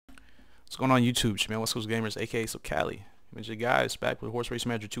What's going on YouTube, man? What's Goes Gamers, aka So Cali. It's your guys back with Horse Race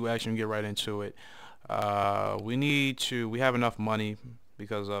Manager 2 action. Get right into it. We have enough money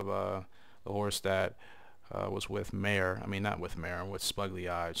because of the horse that was with Mare. I mean, not with Mare, with Spugly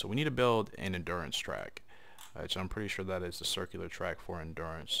Eye. So we need to build an endurance track, which I'm pretty sure that is the circular track for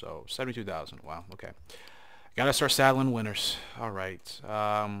endurance. So 72,000. Wow. Okay. Gotta start saddling winners. All right.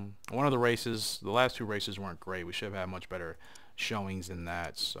 One of the races, the last two races weren't great. We should have had much better showings than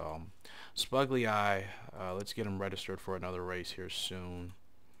that. So Spugly Eye, let's get him registered for another race here soon.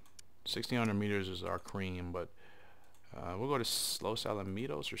 1600 meters is our cream, but we'll go to Los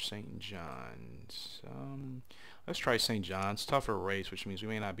Alamitos or St. John's. Let's try St. John's. Tougher race, which means we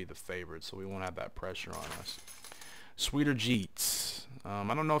may not be the favorite, so we won't have that pressure on us. Sweeter Jeets.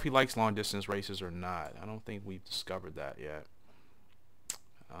 I don't know if he likes long distance races or not. I don't think we've discovered that yet.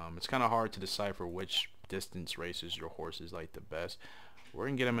 It's kind of hard to decipher which distance races your horse is like the best. We're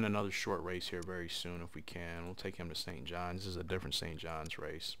going to get him in another short race here very soon if we can. We'll take him to St. John's. This is a different St. John's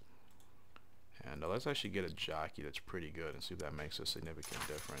race. And let's actually get a jockey that's pretty good and see if that makes a significant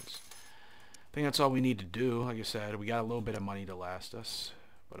difference. I think that's all we need to do. Like I said, we got a little bit of money to last us.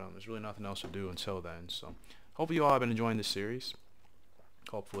 But there's really nothing else to do until then. So hopefully you all have been enjoying this series.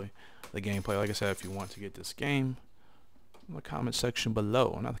 Hopefully the gameplay. Like I said, if you want to get this game, in the comment section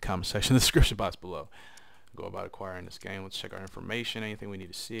below. Not the comment section, the description box below. Go about acquiring this game. Let's check our information, anything we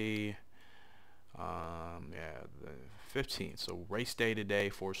need to see. Yeah, the 15th, so race day today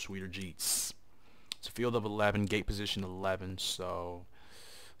for Sweeter Jeets. It's a field of 11, gate position 11, so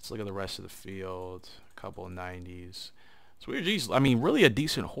let's look at the rest of the field. A couple of 90s. Sweeter Jeets, I mean, really a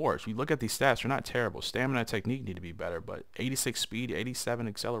decent horse. We look at these stats, they're not terrible. Stamina and technique need to be better, but 86 speed, 87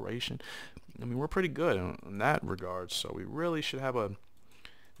 acceleration. I mean, we're pretty good in that regard, so we really should have a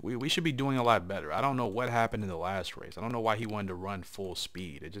we should be doing a lot better. I don't know what happened in the last race. I don't know why he wanted to run full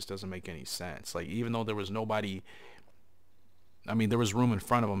speed. It just doesn't make any sense. Like, even though there was nobody, I mean, there was room in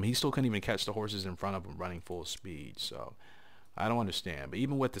front of him, he still couldn't even catch the horses in front of him running full speed. So I don't understand. But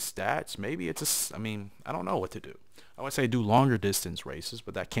even with the stats, maybe it's I mean, I don't know what to do. I would say do longer distance races,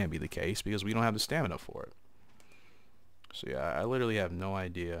 but that can't be the case because we don't have the stamina for it. So yeah, I literally have no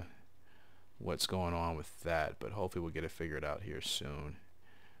idea what's going on with that, but hopefully we'll get it figured out here soon.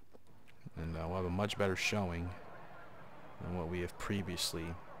 And we'll have a much better showing than what we have previously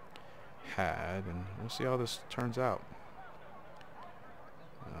had, and we'll see how this turns out.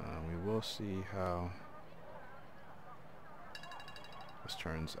 We will see how this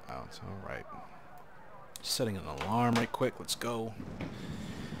turns out. Alright. Setting an alarm right quick. Let's go.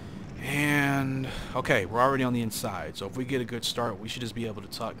 And okay, we're already on the inside, so if we get a good start, we should just be able to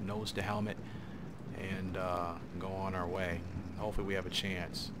tuck nose to helmet and go on our way. Hopefully we have a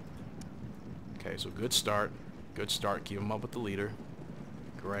chance. Okay, so good start. Good start. Keep him up with the leader.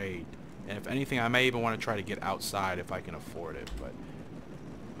 Great. And if anything, I may even want to try to get outside if I can afford it. But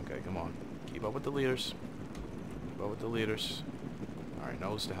okay, come on. Keep up with the leaders. Keep up with the leaders. Alright,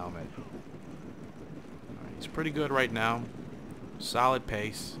 nose to helmet. Alright, he's pretty good right now. Solid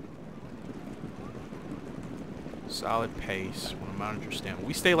pace. Solid pace. When I'm understanding.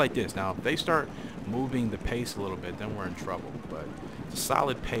 We stay like this. Now, if they start moving the pace a little bit, then we're in trouble. But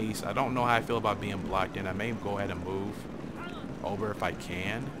solid pace. I don't know how I feel about being blocked in. I may go ahead and move over if I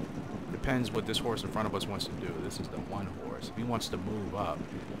can. Depends what this horse in front of us wants to do. This is the one horse. If he wants to move up,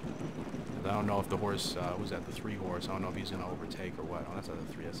 I don't know if the horse was at the 3 horse. I don't know if he's going to overtake or what. Oh, that's at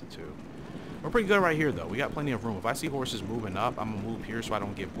the 3. That's the 2. We're pretty good right here, though. We got plenty of room. If I see horses moving up, I'm going to move here so I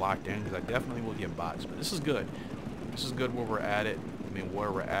don't get blocked in, because I definitely will get boxed. But this is good. This is good where we're at it. I mean,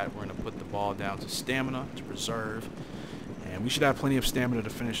 where we're at. We're going to put the ball down to stamina, to preserve. And we should have plenty of stamina to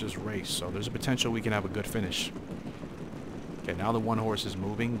finish this race. So there's a potential we can have a good finish. Okay, now the 1 horse is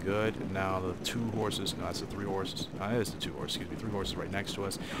moving. Good. Now the 2 horses. No, that's the 3 horses. No, that is the 2 horses. Excuse me. 3 horses right next to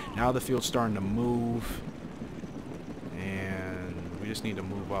us. Now the field's starting to move. And we just need to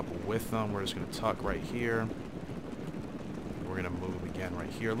move up with them. We're just going to tuck right here. We're going to move again right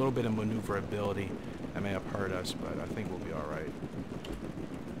here. A little bit of maneuverability. That may have hurt us, but I think we'll be alright.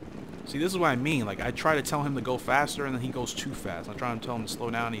 See, this is what I mean. Like, I try to tell him to go faster, and then he goes too fast. I try to tell him to slow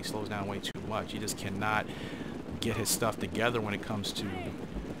down, and he slows down way too much. He just cannot get his stuff together when it comes to,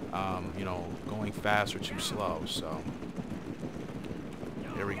 you know, going fast or too slow. So,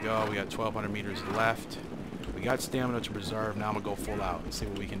 here we go. We got 1,200 meters left. We got stamina to preserve. Now I'm going to go full out and see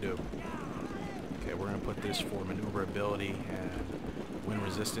what we can do. Okay, we're going to put this for maneuverability and wind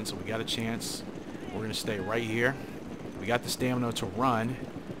resistance. So we got a chance. We're going to stay right here. We got the stamina to run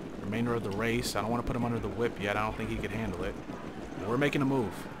remainder of the race. I don't want to put him under the whip yet. I don't think he could handle it. But we're making a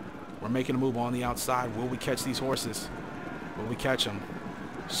move. We're making a move on the outside. Will we catch these horses? Will we catch them?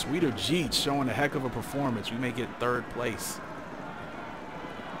 Sweeter Jeets showing a heck of a performance. We may get third place.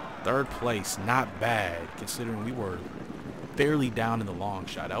 Third place, not bad, considering we were fairly down in the long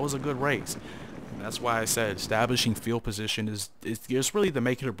shot. That was a good race. And that's why I said establishing field position is really the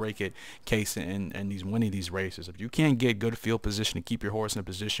make it or break it case in these winning these races. If you can't get good field position and keep your horse in a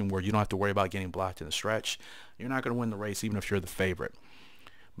position where you don't have to worry about getting blocked in the stretch, you're not going to win the race even if you're the favorite.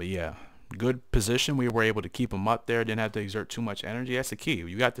 But yeah, good position. We were able to keep them up there. Didn't have to exert too much energy. That's the key.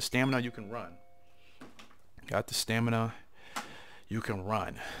 You got the stamina, you can run. Got the stamina, you can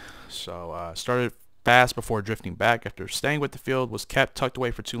run. So started fast before drifting back. After staying with the field, was kept tucked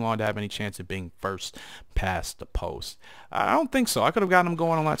away for too long to have any chance of being first past the post. I don't think so. I could have gotten them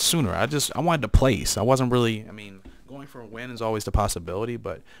going a lot sooner. I wanted to place. I wasn't really, I mean, going for a win is always the possibility,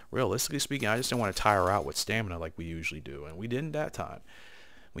 but realistically speaking, I just didn't want to tire out with stamina like we usually do, and we didn't that time.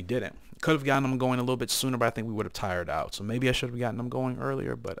 We didn't. Could have gotten them going a little bit sooner, but I think we would have tired out. So maybe I should have gotten them going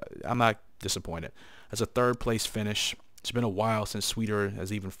earlier, but I'm not disappointed. As a third place finish, it's been a while since Sweeter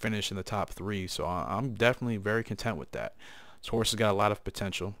has even finished in the top 3, so I'm definitely very content with that. This horse has got a lot of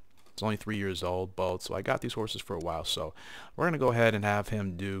potential. It's only 3 years old, both, so I got these horses for a while. So we're going to go ahead and have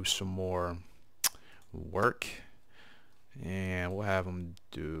him do some more work, and we'll have him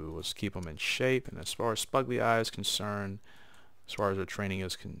let's keep him in shape. And as far as Spugly Eye is concerned, as far as our training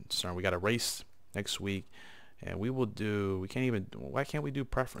is concerned, we got a race next week, and why can't we do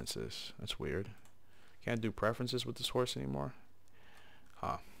preferences? That's weird. Can't do preferences with this horse anymore?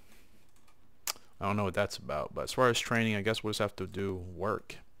 Huh. I don't know what that's about, but as far as training, I guess we'll just have to do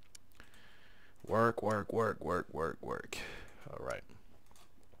work. Work. Alright.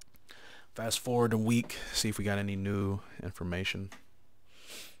 Fast forward a week, see if we got any new information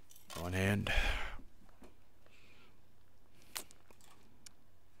on hand.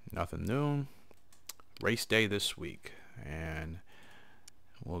 Nothing new. Race day this week, and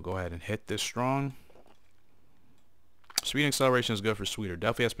we'll go ahead and hit this strong. Speed and acceleration is good for Sweeter.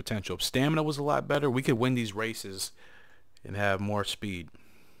 Definitely has potential. If stamina was a lot better, we could win these races and have more speed.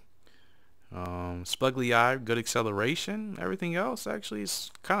 Spugly Eye, good acceleration. Everything else actually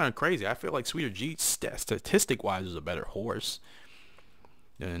is kind of crazy. I feel like Sweeter G, statistic-wise, is a better horse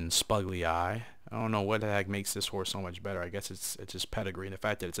than Spugly Eye. I don't know what the heck makes this horse so much better. I guess it's just pedigree and the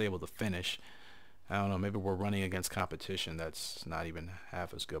fact that it's able to finish. I don't know. Maybe we're running against competition that's not even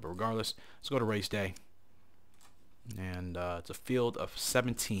half as good. But regardless, let's go to race day. And it's a field of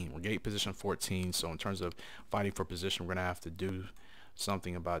 17. We're gate position 14. So in terms of fighting for position, we're going to have to do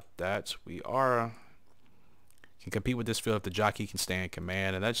something about that. We can compete with this field if the jockey can stay in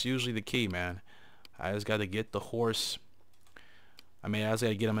command. And that's usually the key, man. I just got to get the horse. I just got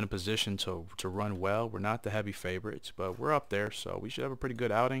to get him in a position to run well. We're not the heavy favorites, but we're up there. So we should have a pretty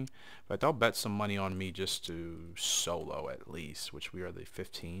good outing. In fact, I'll bet some money on me just to solo at least, which we are the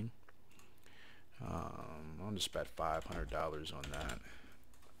 15. I'll just bet $500 on that.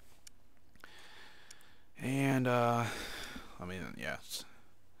 And yeah, it's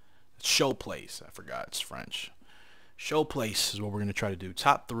show place. I forgot it's French. Show place is what we're gonna try to do.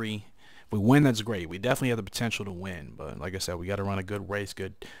 Top 3. If we win, that's great. We definitely have the potential to win, but like I said, we got to run a good race,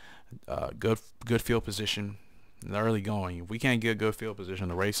 good field position in the early going. If we can't get good field position,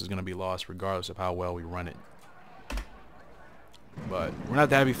 the race is gonna be lost regardless of how well we run it. But we're not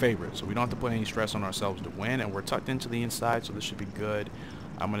the heavy favorite, so we don't have to put any stress on ourselves to win, and we're tucked into the inside, so this should be good.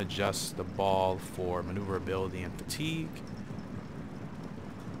 I'm going to adjust the ball for maneuverability and fatigue.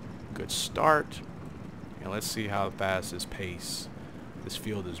 Good start. And let's see how fast this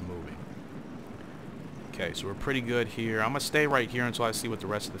field is moving. Okay, so we're pretty good here. I'm going to stay right here until I see what the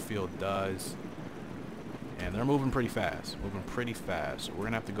rest of the field does. And they're moving pretty fast. So we're going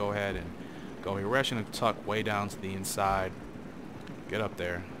to have to go ahead and go here. We're actually going to tuck way down to the inside. Get up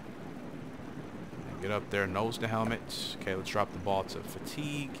there. Get up there. Nose to helmet. Okay, let's drop the ball to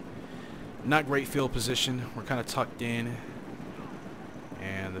fatigue. Not great field position. We're kind of tucked in.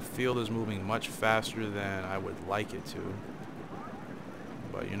 And the field is moving much faster than I would like it to.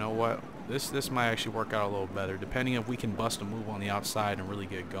 But you know what? This might actually work out a little better. Depending if we can bust a move on the outside and really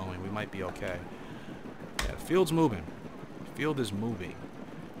get going, we might be okay. Yeah, the field's moving. The field is moving.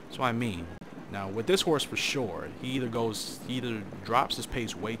 That's what I mean. Now with this horse for sure, he either drops his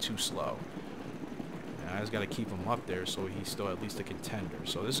pace way too slow. And I just got to keep him up there so he's still at least a contender.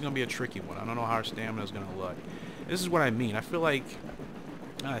 So this is going to be a tricky one. I don't know how our stamina is going to look. This is what I mean. I feel like,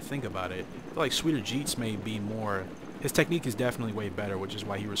 now that I think about it, I feel like Sweeter Jeets may be more, his technique is definitely way better, which is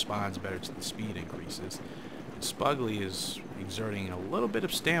why he responds better to the speed increases. And Spugly is exerting a little bit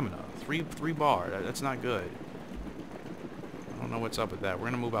of stamina. Three bar. That's not good. I don't know what's up with that. We're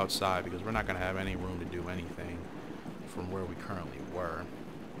going to move outside because we're not going to have any room to do anything from where we currently were.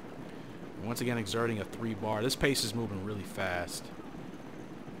 Once again, exerting a 3-bar. This pace is moving really fast.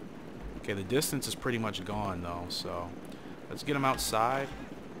 Okay, the distance is pretty much gone though, so let's get him outside.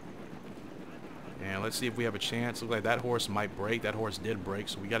 And let's see if we have a chance. Looks like that horse might break. That horse did break,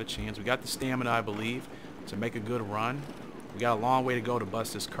 so we got a chance. We got the stamina, I believe, to make a good run. We got a long way to go to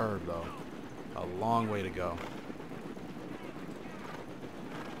bust this curve, though. A long way to go.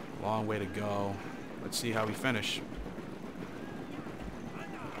 Long way to go. Let's see how we finish.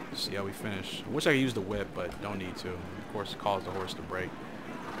 See how we finish. I wish I could use the whip, but don't need to. Of course, it calls the horse to break.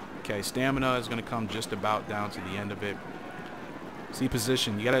 Okay, stamina is going to come just about down to the end of it. See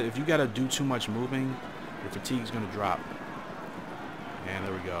position. If you gotta do too much moving, your fatigue's going to drop. And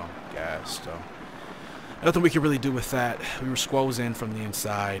there we go. Gas. So nothing we could really do with that. We were squoze in from the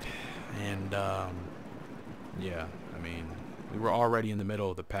inside, and yeah, I mean, we were already in the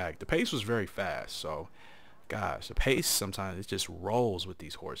middle of the pack. The pace was very fast, so gosh, the pace sometimes it just rolls with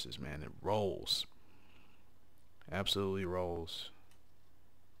these horses, man. It rolls. Absolutely rolls.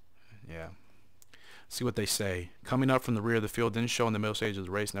 Yeah. See what they say. Coming up from the rear of the field, didn't show in the middle stage of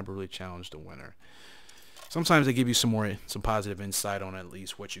the race, never really challenged the winner. Sometimes they give you some positive insight on at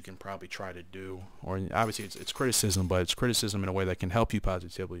least what you can probably try to do. Or obviously it's criticism, but it's criticism in a way that can help you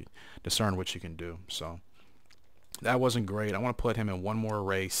positively discern what you can do. So that wasn't great. I want to put him in one more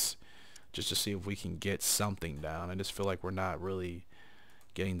race just to see if we can get something down. I just feel like we're not really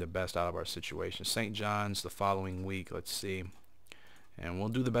getting the best out of our situation. St. John's the following week. Let's see. And we'll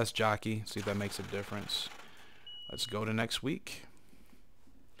do the best jockey, see if that makes a difference. Let's go to next week.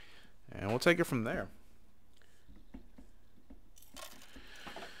 And we'll take it from there.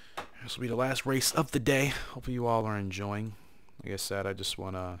 This will be the last race of the day. Hopefully you all are enjoying. Like I said, I just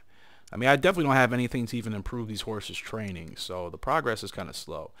want to... I mean, I definitely don't have anything to even improve these horses' training, so the progress is kind of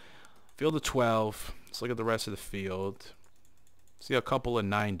slow. Field of 12. Let's look at the rest of the field. See a couple of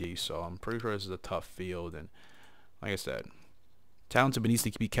 90, so I'm pretty sure this is a tough field. And like I said... Talented but needs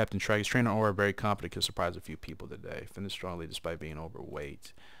to be kept in track. His trainer Aura very confident, could surprise a few people today. Finished strongly despite being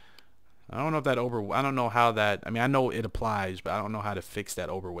overweight. I don't know if that I don't know how that, I mean, I know it applies, but I don't know how to fix that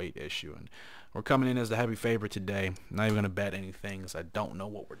overweight issue. And we're coming in as the heavy favorite today. I'm not even going to bet anything because I don't know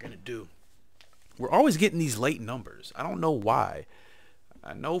what we're going to do. We're always getting these late numbers. I don't know why.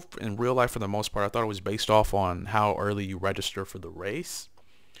 I know in real life for the most part, I thought it was based off on how early you register for the race.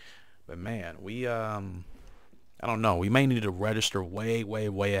 But man, I don't know. We may need to register way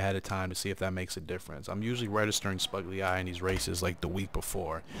ahead of time to see if that makes a difference. I'm usually registering Spugly Eye in these races like the week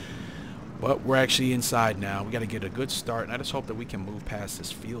before. But we're actually inside now. We got to get a good start, and I just hope that we can move past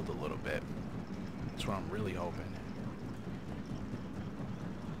this field a little bit. That's what I'm really hoping.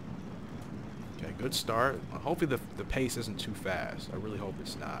 Okay, good start. Hopefully the pace isn't too fast. I really hope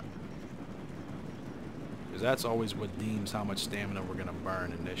it's not. Because that's always what deems how much stamina we're going to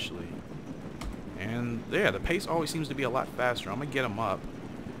burn initially. And yeah, the pace always seems to be a lot faster. I'm going to get him up.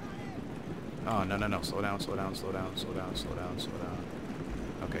 Oh, no. Slow down.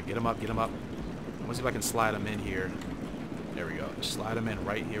 Okay, get him up. I want to see if I can slide him in here. There we go. Just slide him in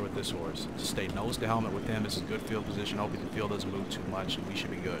right here with this horse. Just stay nose to helmet with him. This is good field position. Hopefully the field doesn't move too much, and we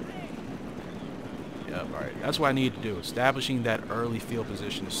should be good. Yep, all right. That's what I need to do. Establishing that early field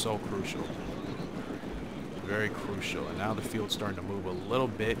position is so crucial. Very crucial. And now the field's starting to move a little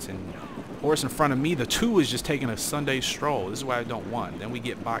bit, and horse in front of me, the 2 is just taking a Sunday stroll. This is what I don't want. Then we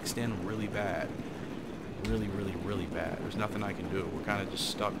get boxed in really bad. Really bad. There's nothing I can do. We're kind of just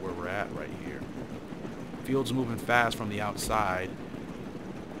stuck where we're at right here. Field's moving fast from the outside.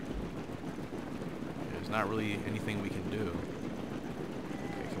 There's not really anything we can do.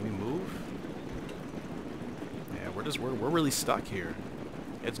 Okay, can we move? Yeah, we're really stuck here.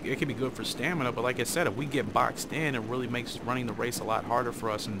 It can be good for stamina, but like I said, if we get boxed in, it really makes running the race a lot harder for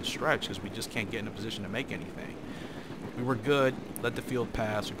us in the stretch because we just can't get in a position to make anything. We were good, let the field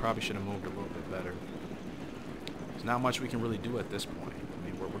pass. We probably should have moved a little bit better. There's not much we can really do at this point. I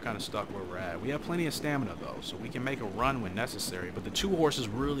mean, we're kind of stuck where we're at. We have plenty of stamina, though, so we can make a run when necessary. But the 2 horses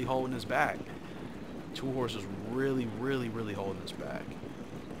really holding us back. 2 horses really holding us back.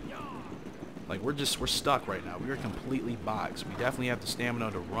 Like, we're stuck right now. We are completely boxed. We definitely have the stamina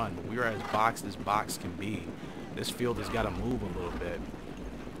to run, but we are as boxed as box can be. This field has got to move a little bit.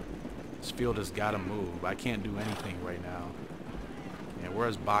 This field has got to move. I can't do anything right now. Yeah, we're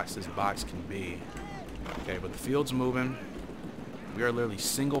as box can be. Okay, but the field's moving. We are literally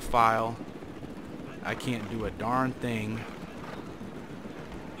single file. I can't do a darn thing.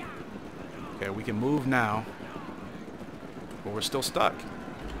 Okay, we can move now, but we're still stuck.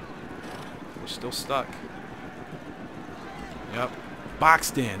 We're still stuck. Yep.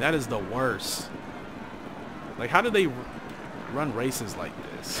 Boxed in. That is the worst. Like, how do they... run races like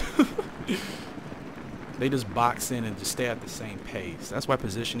this. They just box in and just stay at the same pace. That's why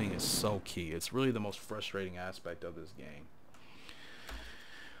positioning is so key. It's really the most frustrating aspect of this game.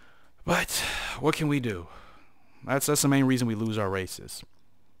 But what can we do? That's the main reason we lose our races.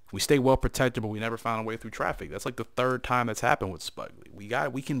 We stay well protected, but we never found a way through traffic. That's like the third time that's happened with Spugly.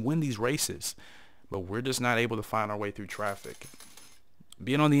 We can win these races, but we're just not able to find our way through traffic.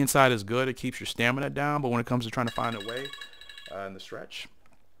 Being on the inside is good. It keeps your stamina down, but when it comes to trying to find a way in the stretch,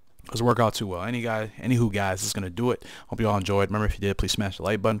 doesn't work out too well. Anywho, guys, this is going to do it. Hope you all enjoyed. Remember, if you did, please smash the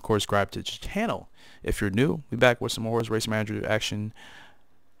like button. Of course, subscribe to the channel if you're new. We'll be back with some more Horse Racing Manager action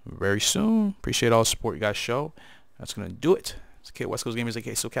very soon. Appreciate all the support you guys show. That's going to do it. It's West Coast Gamers,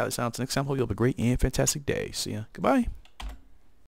 aka SoCali Sounds. Next time, hope you have a great and fantastic day. See ya. Goodbye.